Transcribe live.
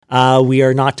We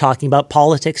are not talking about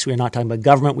politics. We are not talking about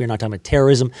government. We are not talking about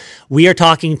terrorism. We are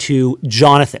talking to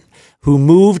Jonathan, who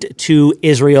moved to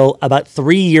Israel about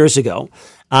 3 years ago.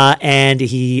 And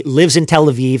he lives in Tel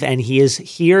Aviv, and he is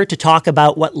here to talk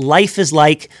about what life is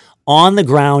like on the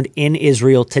ground in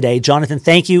Israel today. Jonathan,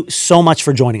 thank you so much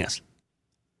for joining us.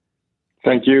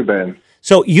 Thank you, Ben.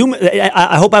 So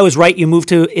I hope I was right. You moved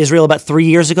to Israel about 3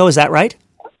 years ago. Is that right?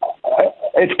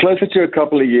 It's closer to a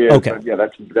couple of years. Okay. But yeah,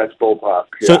 that's ballpark.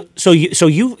 Yeah. So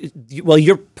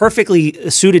you're perfectly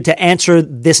suited to answer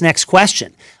this next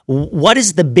question. What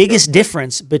is the biggest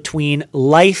difference between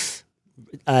life,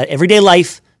 everyday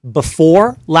life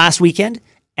before last weekend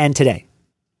and today?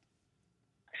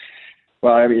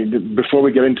 Well, I mean, before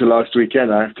we get into last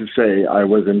weekend, I have to say I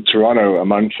was in Toronto a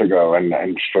month ago, and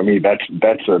for me, that's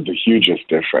the hugest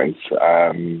difference.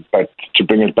 But to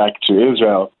bring it back to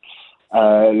Israel,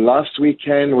 last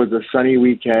weekend was a sunny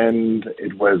weekend.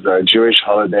 It was a Jewish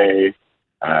holiday.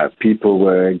 People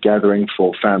were gathering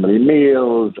for family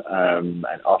meals, and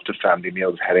after family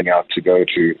meals, heading out to go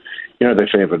to, their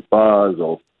favorite bars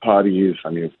or parties.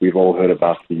 I mean, we've all heard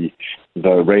about the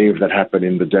rave that happened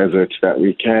in the desert that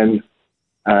weekend.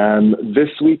 This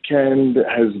weekend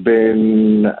has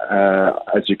been,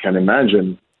 as you can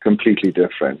imagine, completely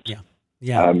different.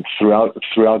 Yeah. Throughout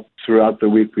the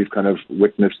week, we've kind of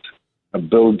witnessed a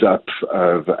build-up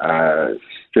of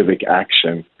civic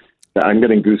action. I'm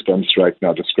getting goosebumps right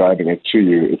now describing it to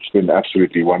you. It's been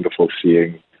absolutely wonderful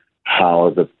seeing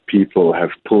how the people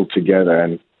have pulled together,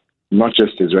 and not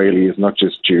just Israelis, not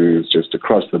just Jews, just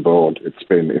across the board. It's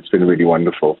been really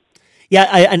wonderful. Yeah,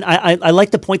 I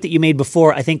like the point that you made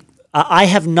before. I think I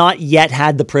have not yet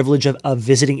had the privilege of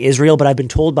visiting Israel, but I've been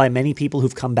told by many people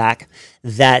who've come back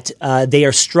that they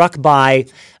are struck by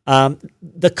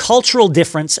the cultural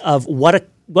difference of what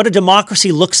a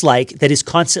democracy looks like that is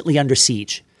constantly under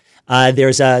siege.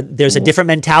 There's a different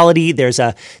mentality. There's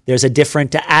a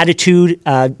different attitude.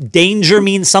 Danger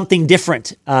means something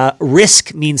different.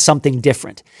 Risk means something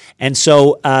different, and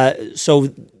so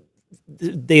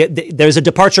there's a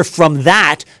departure from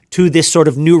that to this sort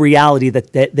of new reality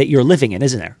that you're living in,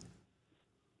 isn't there?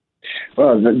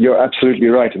 Well, you're absolutely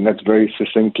right, and that's very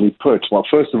succinctly put. Well,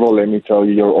 first of all, let me tell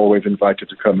you, you're always invited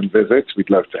to come and visit.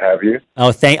 We'd love to have you.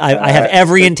 Oh, I have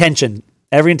every intention,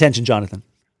 Jonathan.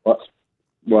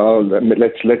 Well,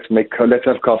 let's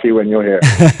have coffee when you're here.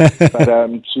 But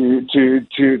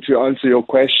to answer your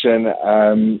question,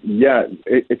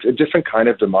 it's a different kind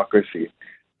of democracy.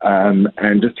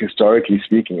 And just historically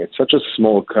speaking, it's such a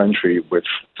small country with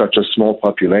such a small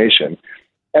population.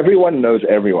 Everyone knows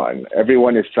everyone.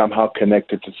 Everyone is somehow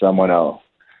connected to someone else.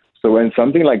 So when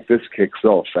something like this kicks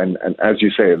off, and as you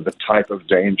say, the type of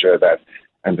danger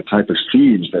and the type of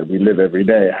siege that we live every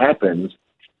day happens,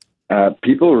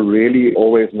 people really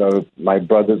always know my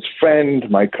brother's friend,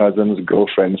 my cousin's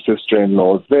girlfriend,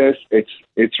 sister-in-law's this.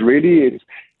 It's really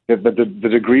the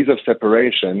degrees of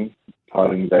separation.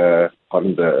 Pardon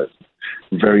the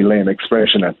very lame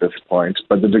expression at this point,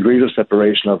 but the degrees of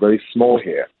separation are very small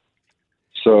here.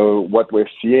 So what we're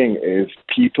seeing is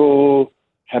people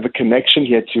have a connection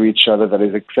here to each other that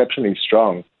is exceptionally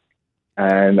strong.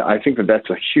 And I think that's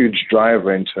a huge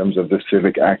driver in terms of the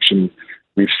civic action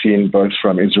we've seen, both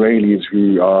from Israelis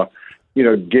who are,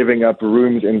 giving up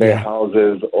rooms in their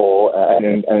houses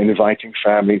and inviting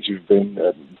families who've been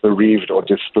bereaved or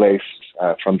displaced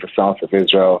from the south of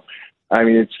Israel. I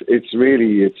mean,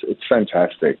 it's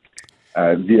fantastic.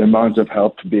 The amount of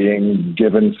help being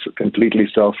given completely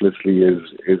selflessly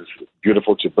is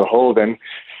beautiful to behold. And,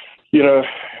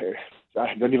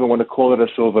 I don't even want to call it a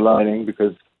silver lining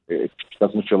because it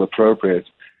doesn't feel appropriate.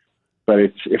 But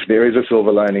if there is a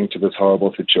silver lining to this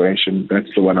horrible situation,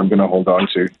 that's the one I'm going to hold on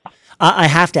to. I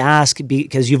have to ask,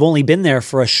 because you've only been there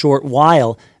for a short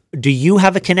while, do you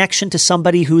have a connection to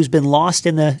somebody who's been lost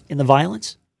in the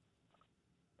violence?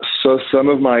 So some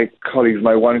of my colleagues,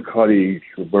 my one colleague,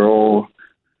 we're all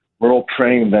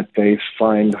praying that they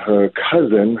find her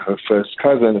first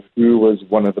cousin, who was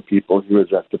one of the people who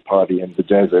was at the party in the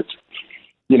desert.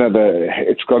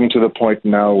 It's gotten to the point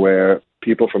now where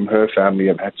people from her family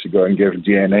have had to go and give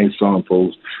DNA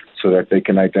samples so that they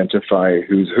can identify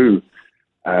who's who.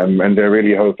 And they're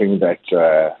really hoping that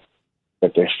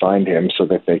they find him so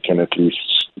that they can at least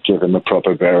give him a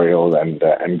proper burial and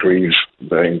grieve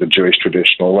in the Jewish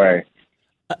traditional way.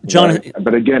 Jonathan,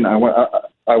 but again, I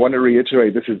want to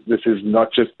reiterate this is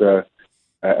not just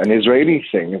an Israeli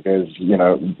thing. There's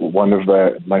one of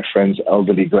my friend's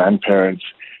elderly grandparents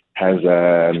has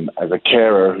a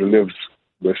carer who lives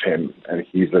with him, and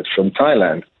he's from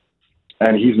Thailand,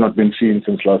 and he's not been seen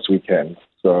since last weekend.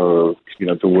 So,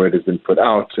 the word has been put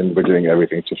out, and we're doing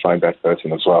everything to find that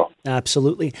person as well.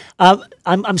 Absolutely.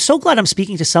 I'm so glad I'm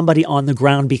speaking to somebody on the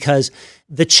ground, because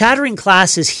the chattering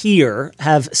classes here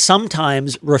have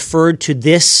sometimes referred to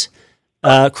this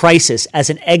crisis as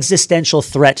an existential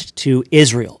threat to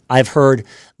Israel. I've heard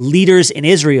leaders in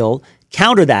Israel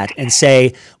counter that and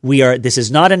say, this is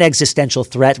not an existential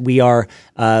threat. We are,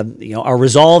 our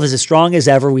resolve is as strong as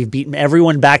ever. We've beaten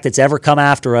everyone back that's ever come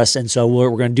after us. And so we're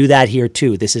going to do that here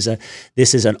too. This is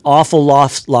an awful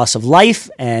loss of life.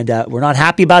 And we're not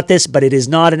happy about this, but it is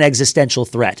not an existential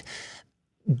threat.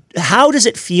 How does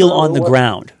it feel on the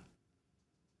ground?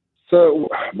 So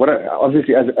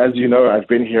obviously, as you know, I've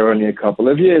been here only a couple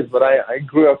of years, but I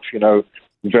grew up,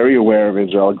 very aware of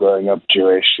Israel growing up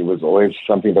Jewish. It was always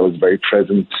something that was very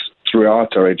present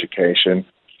throughout our education,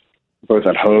 both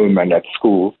at home and at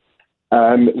school.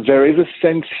 There is a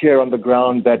sense here on the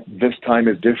ground that this time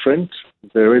is different.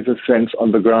 There is a sense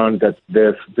on the ground that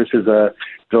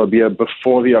there'll be a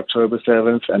before the October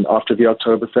 7th and after the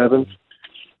October 7th.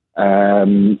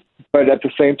 But at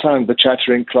the same time, the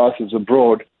chattering classes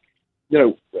abroad,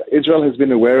 Israel has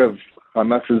been aware of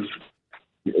Hamas's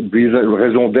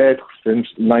raison d'être since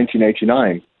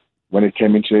 1989, when it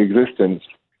came into existence.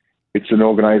 It's an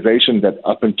organization that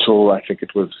up until, I think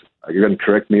it was, you're going to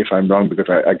correct me if I'm wrong, because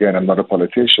I'm not a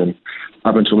politician,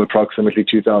 up until approximately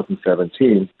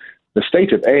 2017, the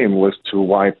stated aim was to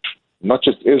wipe not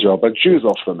just Israel, but Jews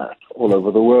off the map all over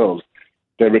the world.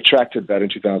 They retracted that in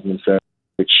 2007,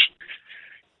 which,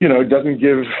 doesn't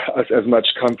give us as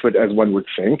much comfort as one would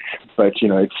think, but,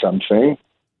 it's something.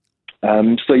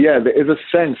 There is a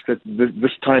sense that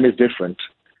this time is different.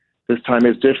 This time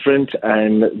is different,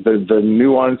 and the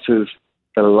nuances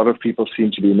that a lot of people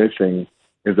seem to be missing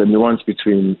is the nuance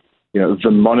between,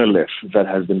 the monolith that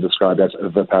has been described as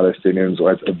the Palestinians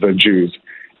or as the Jews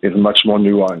is much more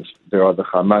nuanced. There are the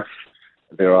Hamas,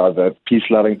 there are the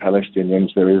peace-loving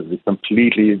Palestinians, there is the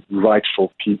completely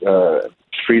rightful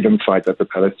freedom fight that the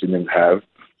Palestinians have.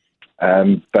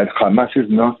 But Hamas is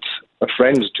not a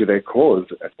friend to their cause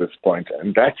at this point,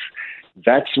 and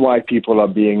that's why people are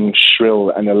being shrill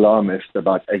and alarmist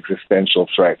about existential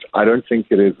threats. I don't think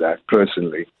it is that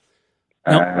personally,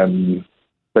 no.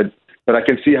 But I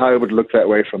can see how it would look that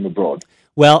way from abroad.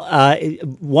 Well,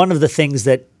 one of the things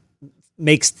that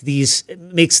makes the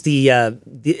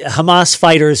Hamas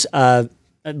fighters.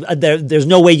 There's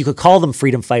no way you could call them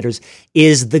freedom fighters,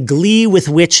 is the glee with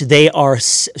which they are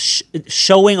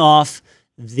showing off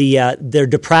their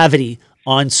depravity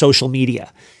on social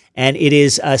media. And it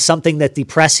is something that the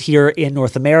press here in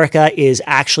North America is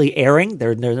actually airing.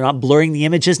 They're not blurring the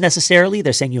images necessarily.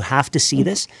 They're saying you have to see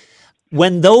this.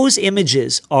 When those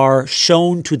images are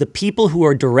shown to the people who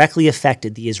are directly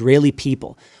affected, the Israeli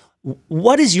people,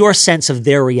 what is your sense of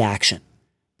their reaction?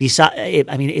 Does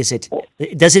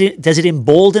it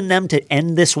embolden them to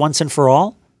end this once and for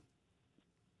all?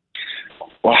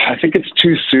 Well, I think it's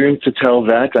too soon to tell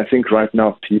that. I think right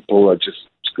now people are just,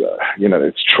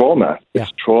 it's trauma. Yeah.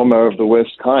 It's trauma of the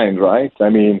worst kind, right? I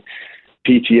mean,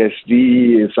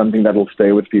 PTSD is something that will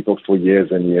stay with people for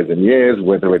years and years and years,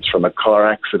 whether it's from a car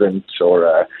accident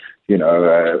or,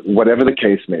 whatever the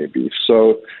case may be.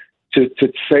 So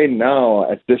to say now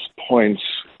at this point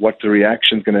what the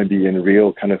reaction is going to be in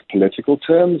real kind of political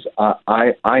terms,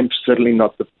 I'm certainly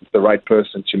not the right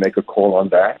person to make a call on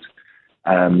that.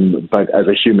 But as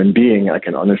a human being, I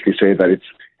can honestly say that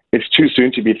it's too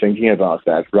soon to be thinking about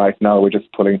that. Right now, we're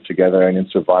just pulling together and in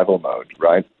survival mode,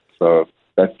 right? So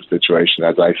that's the situation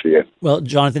as I see it. Well,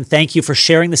 Jonathan, thank you for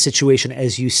sharing the situation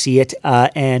as you see it.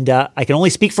 And I can only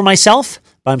speak for myself,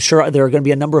 but I'm sure there are going to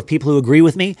be a number of people who agree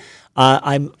with me.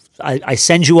 I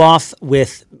send you off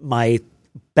with my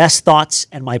best thoughts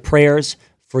and my prayers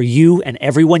for you and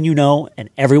everyone you know and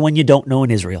everyone you don't know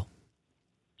in Israel.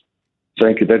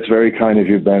 Thank you. That's very kind of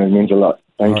you, Ben. It means a lot.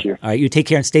 Thank you. All right. You take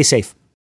care and stay safe.